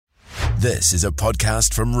This is a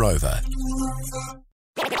podcast from Rover.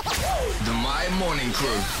 The My Morning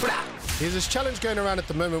Crew. There's this challenge going around at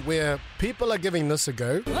the moment where people are giving this a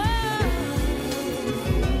go. You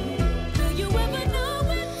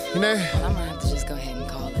know, I'm gonna have to just go ahead and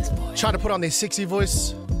call this boy. trying to put on their sexy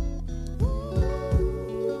voice,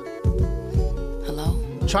 Hello?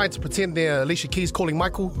 trying to pretend they're Alicia Keys calling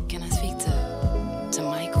Michael. Can I speak to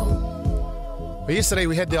Michael? But yesterday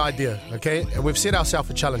we had the idea, okay? And we've set ourselves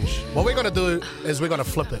a challenge. What we're going to do is we're going to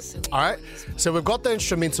flip it, all right? So we've got the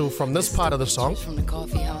instrumental from this part of the song. From the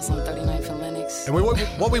coffee house on 39th and Lennox. And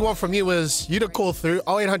what we want from you is you to call through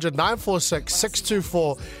 0800 946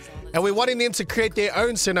 624. And we're wanting them to create their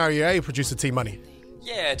own scenario, eh, Producer T Money?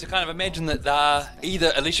 Yeah, to kind of imagine that they're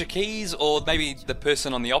either Alicia Keys or maybe the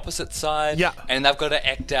person on the opposite side. Yeah. And they've got to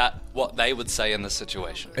act out what they would say in this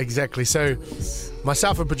situation. Exactly. So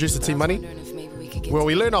myself and Producer T Money, Wondering if maybe we could get well,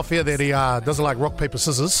 we learned off here that he doesn't like rock, paper,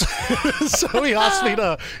 scissors. So he asked me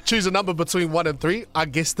to choose a number between 1 and 3. I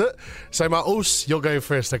guessed it. So my oos, you'll go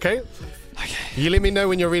first, okay? Okay. You let me know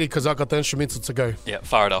when you're ready because I've got the instrumental to go. Yeah,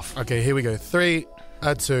 fire it off. Okay, here we go. 3,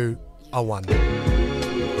 2, 1.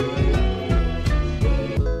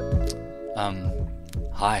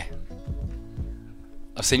 Hi.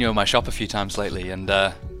 I've seen you in my shop a few times lately, and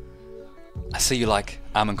I see you like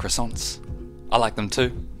almond croissants. I like them too.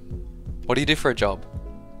 What do you do for a job?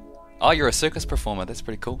 Oh, you're a circus performer. That's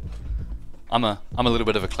pretty cool. I'm a little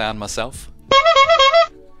bit of a clown myself.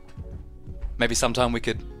 Maybe sometime we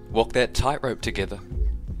could walk that tightrope together.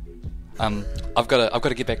 I've got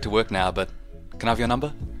to get back to work now, but can I have your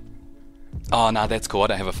number? Oh, no, that's cool. I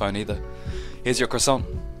don't have a phone either. Here's your croissant.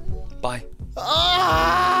 Bye.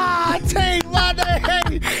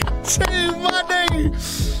 T-Money! T-Money!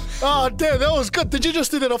 Oh, damn, that was good. Did you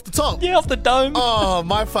just do that off the top? Yeah, off the dome. Oh,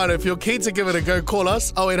 my fun. If you're keen to give it a go, call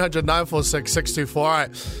us 0800 946 624. All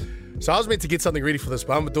right. So I was meant to get something ready for this,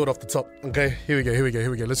 but I'm going to do it off the top. Okay, here we go.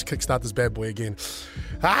 Let's kickstart this bad boy again.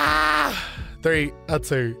 3, 2,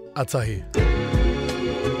 Atahi.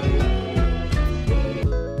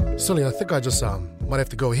 Sully, I think I just might have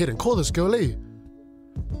to go ahead and call this girl, eh?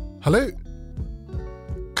 Hello?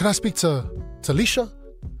 Can I speak to Alicia?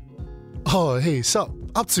 Oh, hey, sup?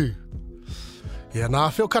 Up to? Yeah, I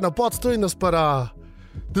feel kind of bots doing this, but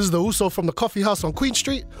this is the Uso from the coffee house on Queen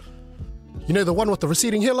Street. You know, the one with the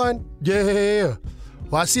receding hairline? Yeah.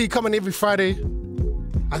 Well, I see you coming every Friday.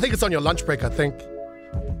 I think it's on your lunch break, I think.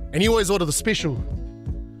 And you always order the special,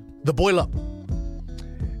 the boil up.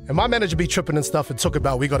 And my manager be tripping and stuff and talk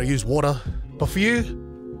about we got to use water. But for you,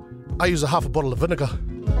 I use a half a bottle of vinegar.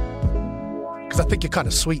 Because I think you're kind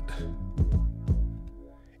of sweet.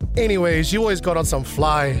 Anyways, you always got on some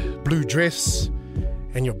fly blue dress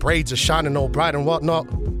and your braids are shining all bright and whatnot.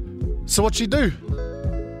 So what you do?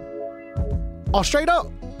 Oh, straight up.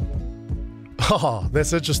 Oh,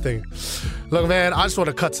 that's interesting. Look, man, I just want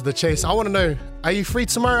to cut to the chase. I want to know, are you free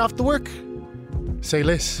tomorrow after work? Say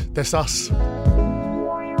less. That's us.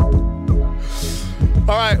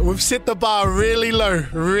 All right, we've set the bar really low,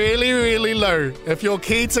 really low. If you're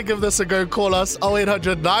keen to give this a go, call us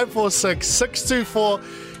 0800 946 624.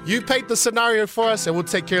 You paint the scenario for us and we'll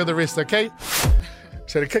take care of the rest, okay?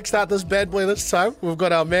 So to kickstart this bad boy this time, we've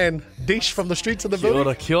got our man Dish from the streets of the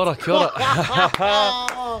building. Kia ora.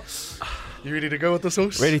 You ready to go with this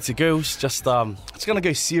horse? Ready to go. Just gonna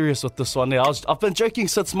go serious with this one now. I've been joking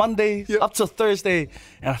since Monday up to Thursday,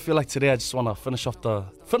 and I feel like today I just want to finish off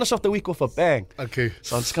the week with a bang. Okay.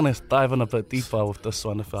 So I'm just gonna dive in a bit deeper with this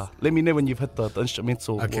one. Let me know when you've hit the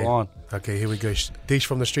instrumental. Okay. We're on. Okay, here we go. Dish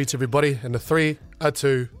from the streets, everybody. And the 3,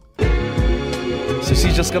 2. So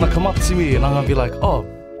she's just gonna come up to me, and I'm gonna be like, "Oh,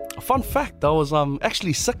 a fun fact. I was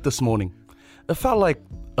actually sick this morning. It felt like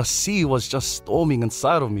a sea was just storming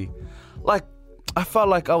inside of me. Like, I felt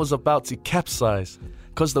like I was about to capsize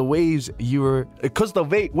because the waves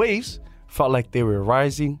felt like they were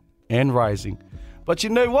rising and rising. But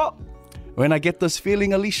you know what? When I get this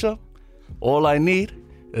feeling, Alicia, all I need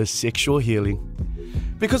is sexual healing.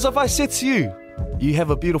 Because if I said to you, you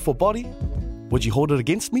have a beautiful body, would you hold it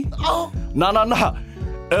against me? Oh. No.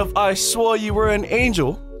 If I swore you were an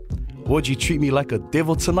angel, would you treat me like a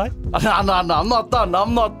devil tonight? No, I'm not done.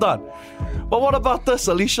 But what about this,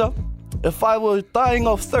 Alicia? If I were dying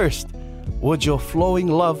of thirst, would your flowing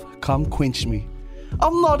love come quench me?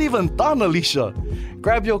 I'm not even done, Alicia.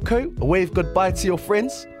 Grab your coat, wave goodbye to your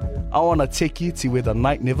friends. I want to take you to where the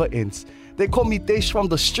night never ends. They call me Desh from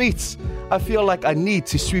the streets. I feel like I need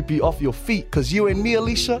to sweep you off your feet, cause you and me,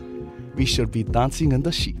 Alicia, we should be dancing in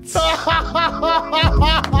the sheets. Huh?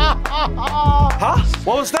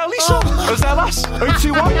 What was that, Alicia? Was that us?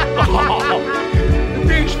 021?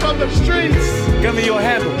 Beach from the streets. Give me your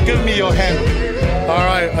handle. Give me your handle. All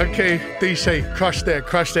right, okay, DJ, crush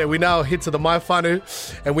that. We now head to the My Whānau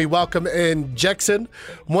and we welcome in Jackson.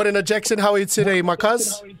 Morena Jackson, how are you today, my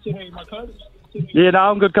cuz? Yeah, no,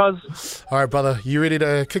 I'm good, cuz. All right, brother, you ready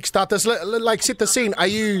to kickstart this? Like, set the scene. Are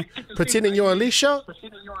you pretending you're Alicia?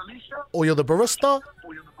 Or you're the barista?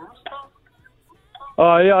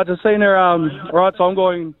 Oh, yeah, I just seen her, right, so I'm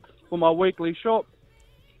going for my weekly shop,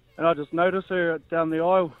 and I just noticed her down the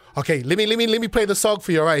aisle. Okay, let me play the song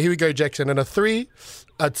for you. All right, here we go, Jackson. In a 3,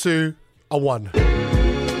 a 2, a 1.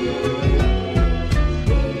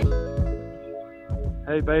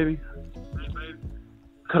 Hey, baby.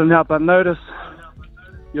 Couldn't help but notice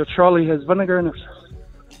your trolley has vinegar in it.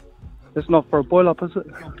 It's not for a boil-up, is it?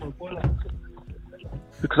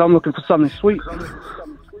 Because I'm looking for something sweet.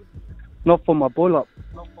 Not for my boil-up,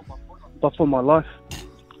 but for my life.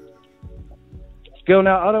 Girl,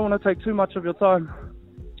 now, I don't want to take too much of your time.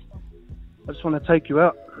 I just want to take you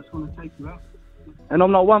out. And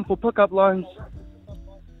I'm not one for pick-up lines.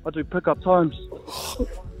 I do pick-up times.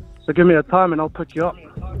 So give me a time and I'll pick you up.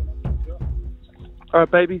 All right,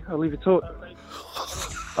 baby, I'll leave you to it.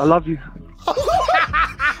 I love you.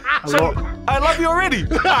 A lot. I love you already.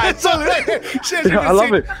 I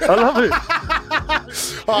love it.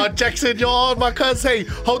 Oh, Jackson, you're on, my cuz. Hey,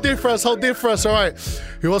 hold there for us. All right.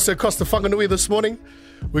 We also crossed the Whanganui this morning.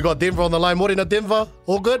 We got Denver on the line. Morena, Denver.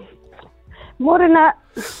 All good? Morena.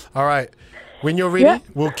 All right. When you're ready,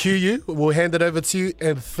 we'll cue you. We'll hand it over to you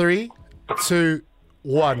in 3, 2,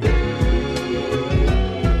 1.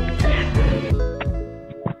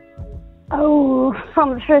 Oh,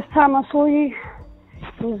 from the first time I saw you,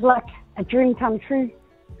 it was like a dream come true.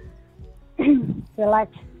 You're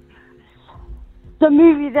like the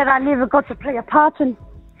movie that I never got to play a part in.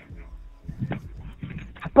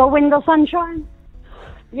 But when the sun shines,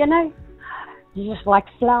 you know, you're just like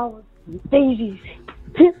flowers, daisies,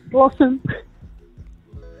 blossom.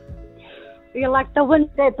 You're like the wind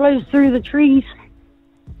that blows through the trees.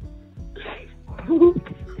 You're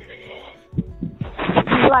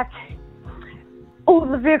like all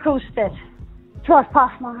the vehicles that drive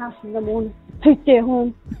past my house in the morning, toot their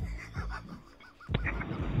horn.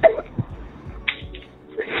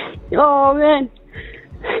 Oh man.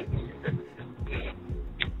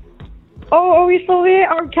 Oh, are we still there?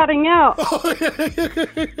 I'm cutting out.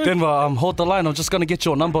 Denver, hold the line. I'm just going to get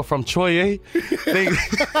your number from Troy, eh?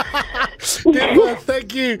 Denver,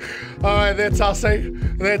 thank you. All right, that's us, hey.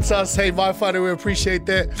 My Whānau, we appreciate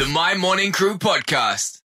that. The My Morning Crew podcast.